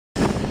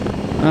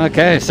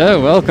Okay,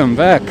 so welcome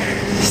back.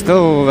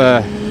 Still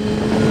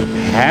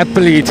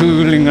happily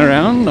tooling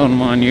around on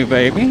my new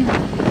baby.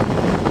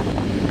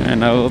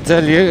 And I will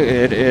tell you,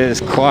 it is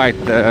quite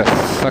a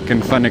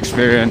fucking fun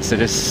experience.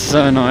 It is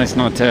so nice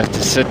not to have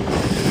to sit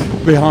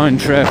behind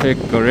traffic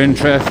or in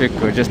traffic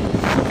or just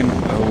fucking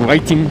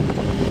waiting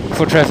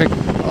for traffic.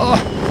 Oh,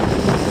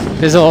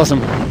 it's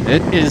awesome.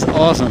 It is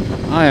awesome.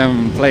 I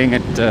am playing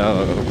it,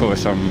 of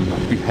course, I'm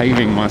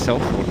behaving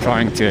myself, or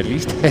trying to at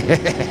least.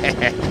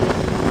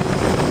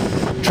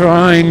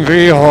 Trying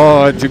very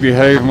hard to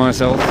behave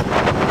myself.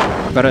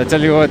 But I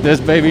tell you what, this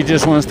baby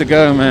just wants to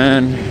go,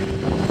 man.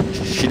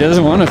 She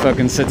doesn't want to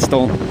fucking sit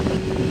still.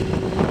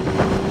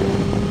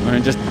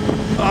 I just,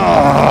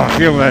 oh,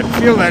 feel that.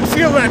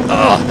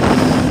 Oh,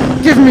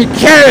 give me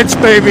carrots,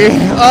 baby.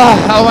 Oh,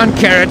 I want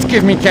carrots.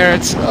 Give me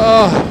carrots.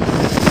 Oh,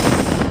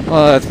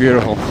 that's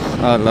beautiful.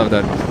 I love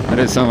that. That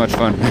is so much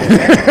fun.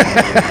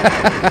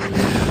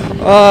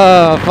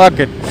 Oh, fuck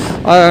it.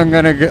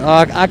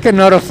 I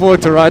cannot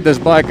afford to ride this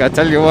bike. I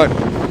tell you what,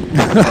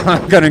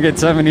 I'm gonna get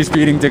so many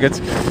speeding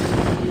tickets.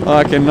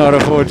 I cannot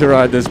afford to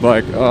ride this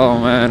bike. Oh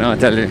man, I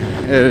tell you,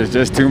 it is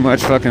just too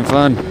much fucking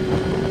fun.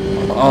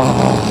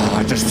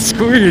 Oh, just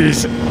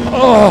squeeze.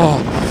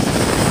 Oh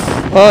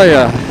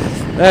yeah,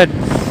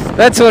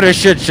 that sort of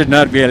shit should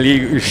not be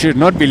illegal. Should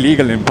not be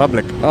legal in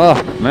public.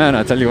 Oh man,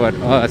 I tell you what,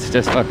 oh, it's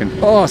just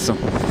fucking awesome.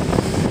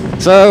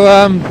 So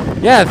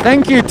yeah,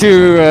 thank you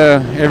to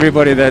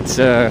everybody that's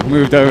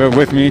moved over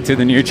with me to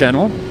the new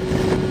channel.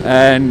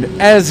 And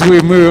as we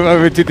move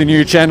over to the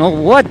new channel,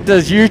 what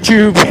does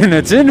YouTube in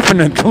its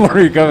infinite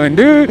glory go and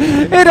do?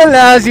 It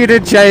allows you to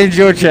change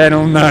your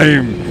channel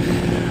name.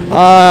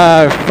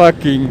 I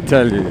fucking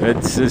tell you,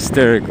 it's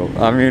hysterical.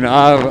 I mean,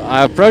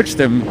 I approached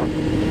them,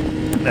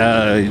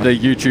 the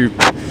YouTube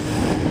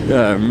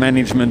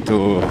management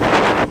or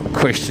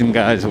question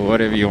guys or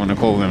whatever you want to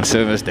call them,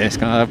 service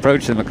desk. I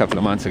approached them a couple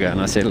of months ago and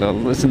I said,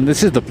 listen,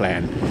 this is the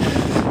plan.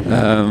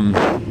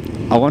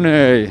 I want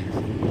to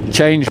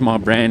change my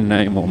brand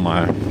name or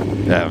my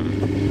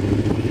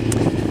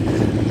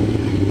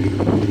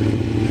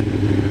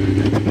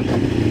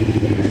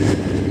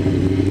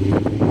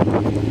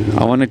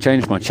I want to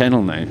change my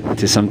channel name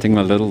to something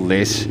a little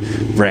less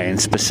brand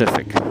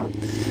specific.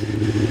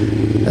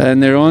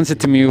 And their answer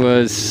to me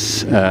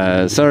was,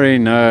 sorry,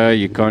 no,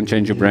 you can't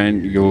change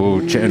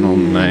your channel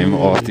name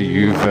after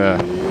you've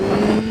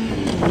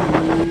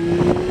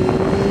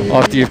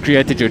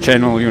created your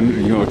channel.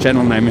 Your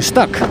channel name is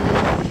stuck.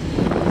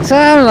 So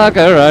I'm like,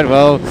 all right,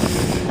 well,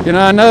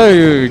 I know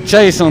you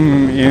chase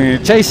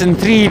in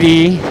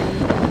 3D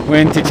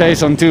went to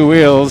chase on two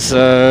wheels.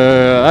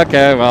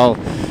 Okay, well,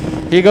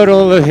 he got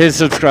all of his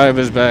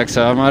subscribers back,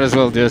 so I might as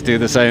well just do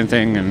the same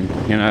thing and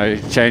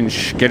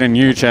get a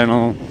new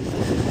channel.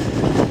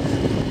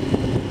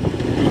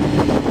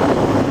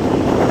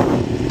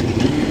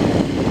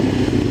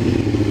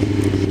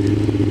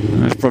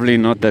 It's probably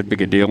not that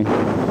big a deal.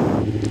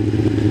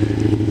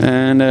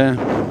 And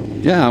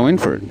yeah, I went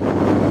for it.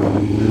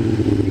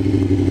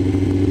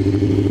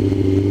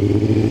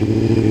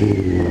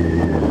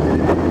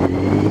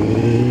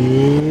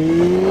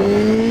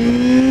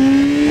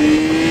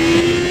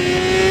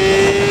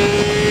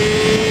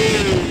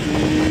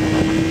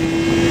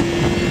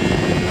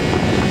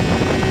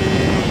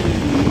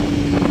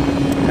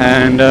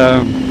 And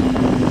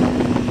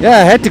yeah,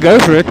 I had to go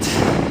for it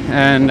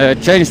and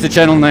change the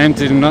channel name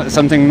to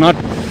something not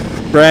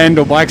brand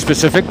or bike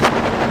specific.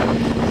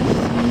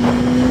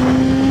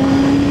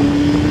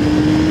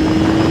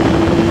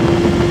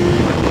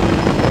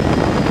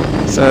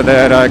 So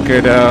that I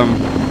could,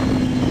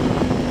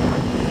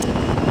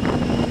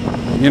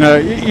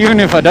 even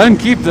if I don't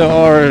keep the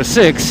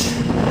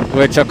R6,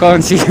 which I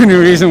can't see any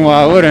reason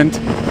why I wouldn't,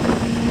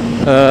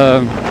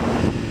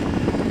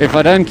 if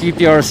I don't keep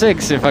the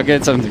R6, if I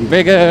get something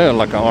bigger,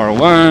 like a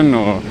R1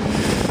 or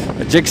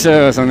a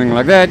Jigsaw or something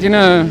like that,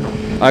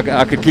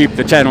 I could keep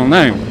the channel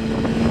name.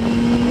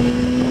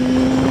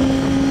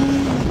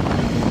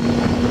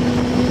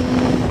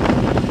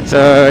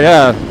 So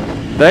yeah,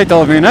 they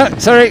told me, no,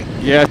 sorry,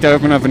 you have to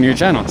open up a new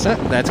channel. So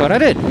that's what I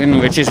did,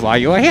 which is why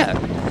you are here,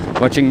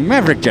 watching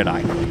Maverick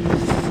Jedi.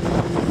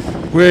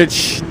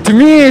 Which, to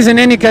me, is in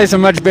any case a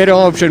much better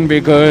option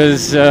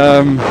because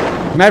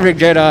Maverick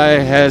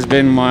Jedi has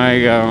been my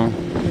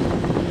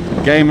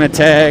gamer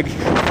tag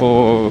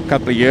for a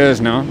couple of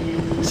years now,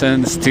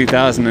 since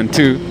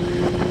 2002.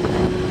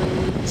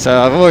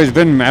 So I've always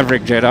been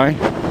Maverick Jedi.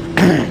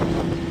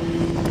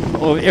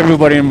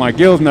 Everybody in my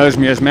guild knows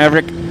me as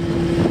Maverick.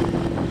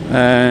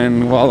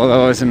 And while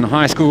I was in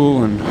high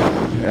school and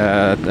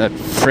that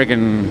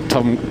friggin'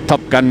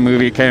 Top Gun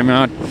movie came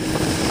out,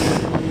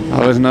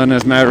 I was known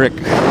as Maverick.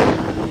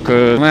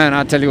 Because, man,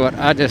 I tell you what,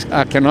 I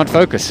cannot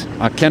focus.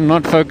 I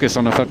cannot focus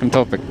on a fucking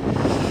topic.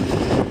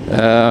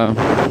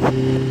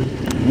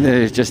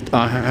 There's just,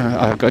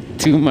 I've got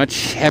too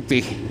much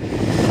happy.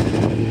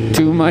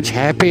 Too much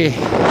happy.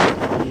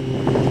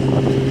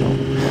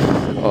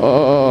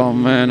 Oh,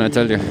 man, I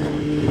tell you.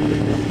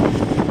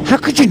 How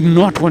could you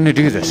not want to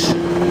do this?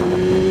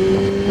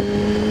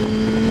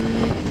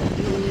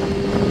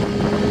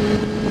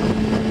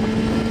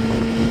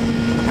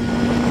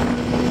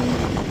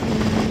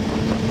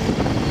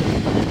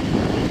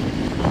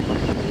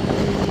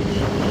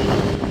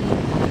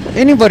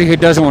 Anybody who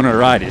doesn't want to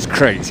ride is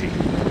crazy.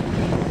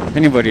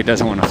 Anybody who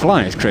doesn't want to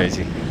fly is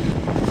crazy.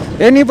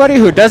 Anybody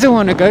who doesn't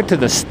want to go to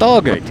the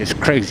Stargate is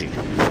crazy.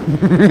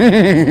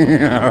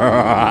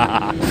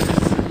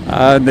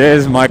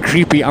 There's my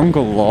creepy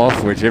uncle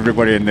laugh, which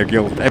everybody in the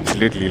guild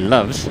absolutely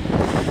loves.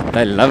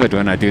 They love it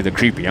when I do the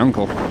creepy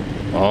uncle.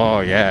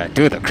 Oh yeah,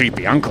 do the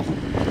creepy uncle.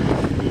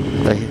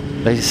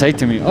 They say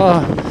to me,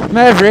 oh,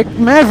 Maverick,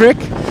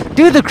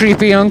 do the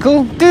creepy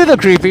uncle, do the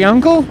creepy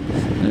uncle.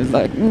 And it's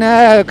like,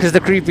 no, because the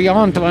creepy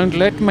aunt won't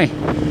let me.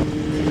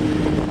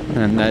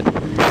 And that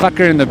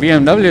fucker in the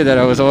BMW that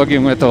I was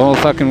arguing with the whole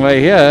fucking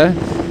way here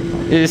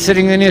is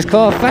sitting in his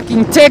car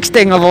fucking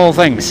texting of all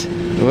things.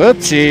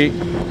 Whoopsie.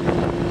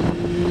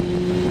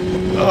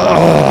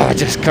 Oh, I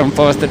just come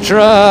past the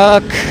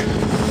truck.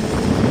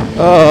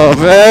 Oh,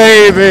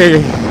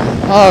 baby.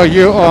 Oh,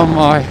 you are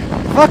my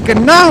fucking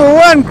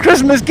 #1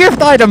 Christmas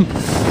gift item.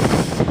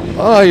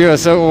 Oh, you are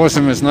so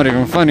awesome. It's not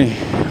even funny.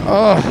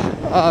 Oh,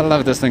 I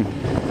love this thing.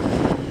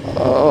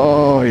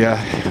 Oh, yeah.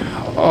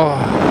 Oh,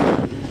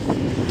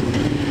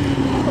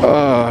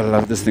 I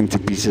love this thing to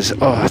pieces.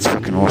 Oh, it's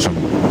fucking awesome.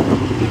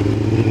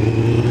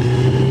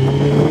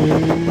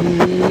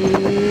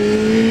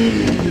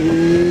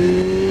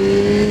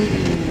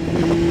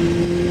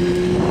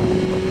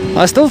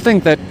 I still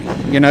think that,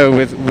 you know,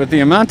 with the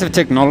amount of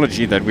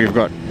technology that we've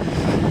got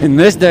in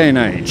this day and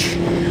age,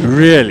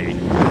 really,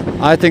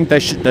 I think they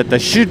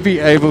should be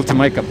able to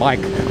make a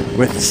bike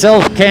with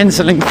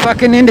self-canceling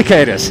fucking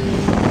indicators.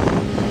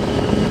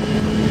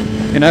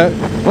 You know,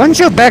 once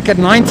you're back at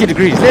 90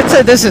 degrees, let's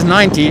say this is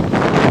 90,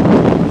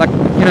 like,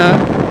 you know,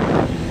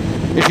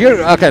 if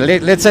you're, okay,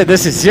 let's say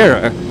this is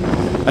 0,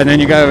 and then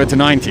you go over to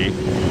 90,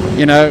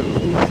 you know,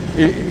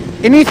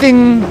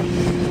 anything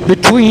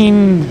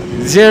between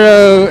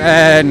 0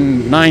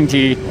 and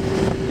 90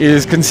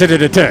 is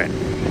considered a turn,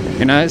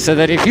 you know, so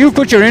that if you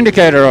put your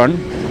indicator on,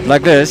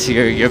 like this,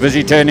 you're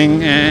busy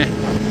turning,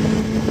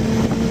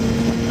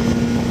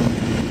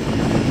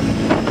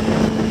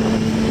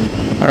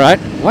 alright,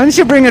 once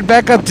you bring it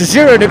back up to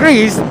 0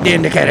 degrees, the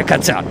indicator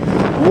cuts out.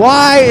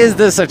 Why is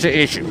this such an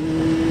issue?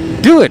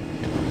 Do it!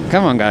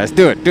 Come on guys,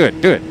 do it.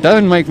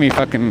 Don't make me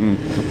fucking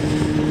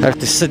have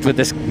to sit with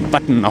this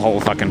button the whole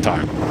fucking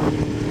time.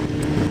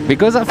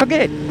 Because I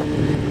forget.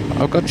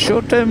 I've got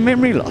short-term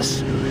memory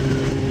loss.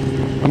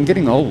 I'm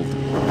getting old.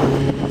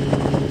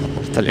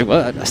 Tell you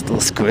what, I still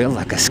squeal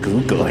like a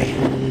schoolboy.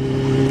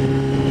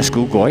 A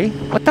schoolboy?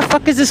 What the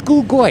fuck is a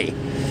schoolboy?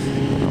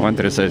 I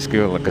wanted to say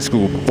school like a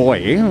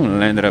schoolboy,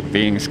 and ended up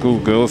being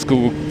schoolgirl,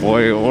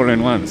 schoolboy, all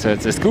in one. So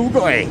it's a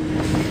schoolboy.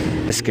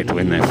 Biscuit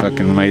when they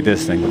fucking made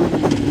this thing.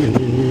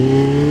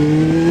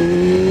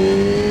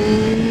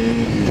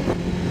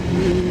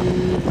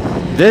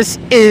 This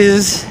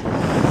is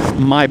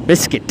my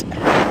biscuit.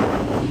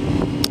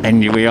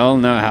 And we all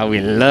know how we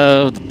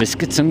love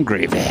biscuits and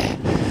gravy.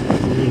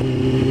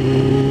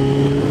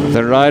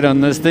 The ride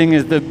on this thing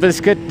is the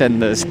biscuit and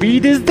the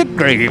speed is the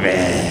gravy.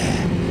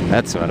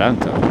 That's what I'm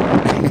talking about.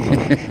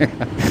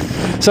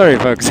 Sorry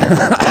folks,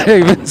 I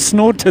even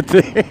snorted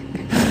there.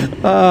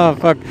 Oh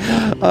fuck,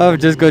 I've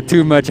just got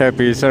too much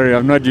happy. Sorry,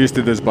 I'm not used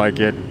to this bike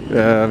yet.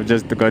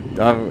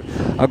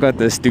 I've got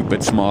this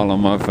stupid smile on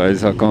my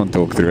face. I can't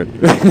talk through it.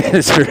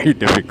 It's very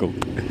difficult.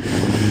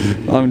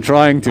 I'm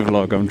trying to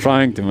vlog, I'm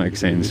trying to make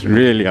sense.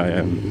 Really I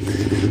am.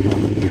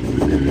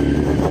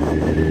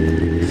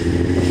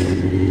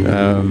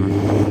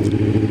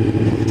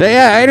 So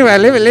yeah, anyway,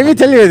 let me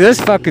tell you this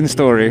fucking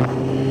story.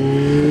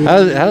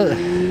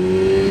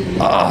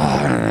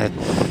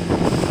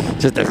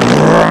 Just a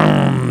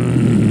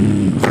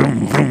vroom,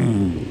 vroom,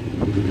 vroom.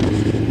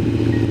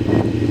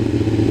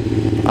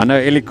 I know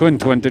Ellie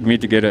Quint wanted me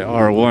to get an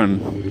R1,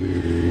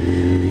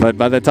 but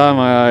by the time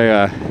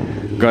I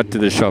got to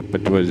the shop,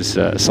 it was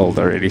sold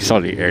already.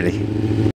 Sorry, early.